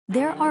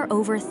There are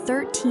over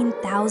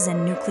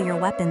 13,000 nuclear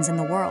weapons in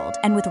the world,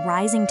 and with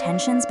rising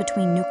tensions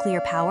between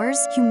nuclear powers,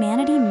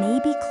 humanity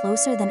may be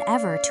closer than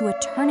ever to a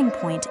turning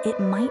point it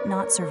might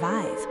not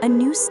survive. A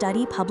new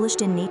study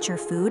published in Nature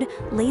Food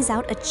lays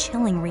out a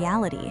chilling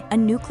reality. A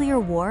nuclear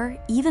war,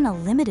 even a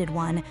limited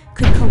one,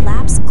 could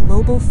collapse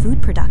global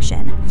food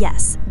production.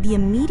 Yes, the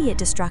immediate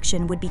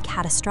destruction would be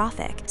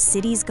catastrophic,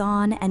 cities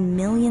gone and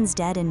millions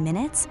dead in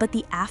minutes, but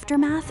the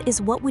aftermath is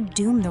what would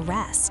doom the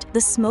rest. The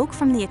smoke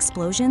from the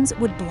explosions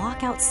would block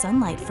out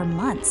sunlight for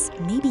months,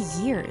 maybe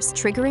years,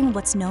 triggering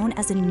what's known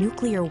as a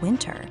nuclear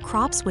winter.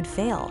 Crops would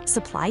fail,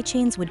 supply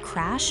chains would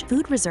crash,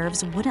 food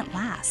reserves wouldn't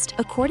last.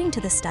 According to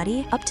the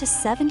study, up to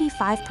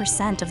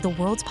 75% of the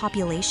world's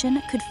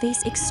population could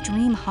face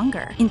extreme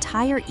hunger.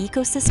 Entire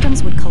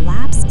ecosystems would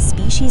collapse,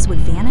 species would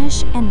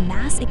vanish, and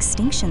mass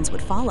extinctions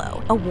would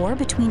follow. A war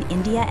between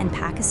India and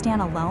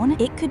Pakistan alone,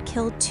 it could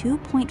kill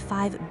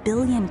 2.5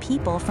 billion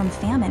people from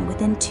famine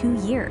within 2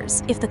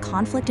 years. If the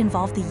conflict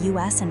involved the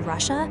US and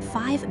Russia,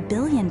 5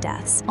 billion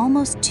deaths,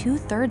 almost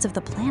 2/3 of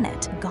the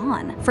planet,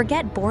 gone.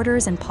 Forget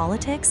borders and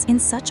politics. In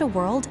such a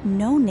world,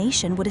 no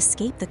nation would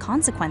escape the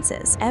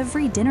consequences.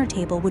 Every dinner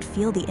table would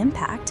feel the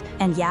impact.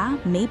 And yeah,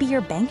 maybe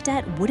your bank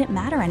debt wouldn't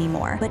matter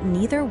anymore, but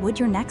neither would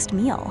your next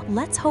meal.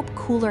 Let's hope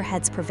cooler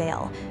heads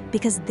prevail,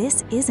 because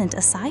this isn't a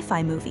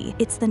sci-fi movie.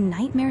 It's the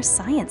nightmare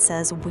science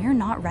says we're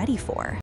not ready for.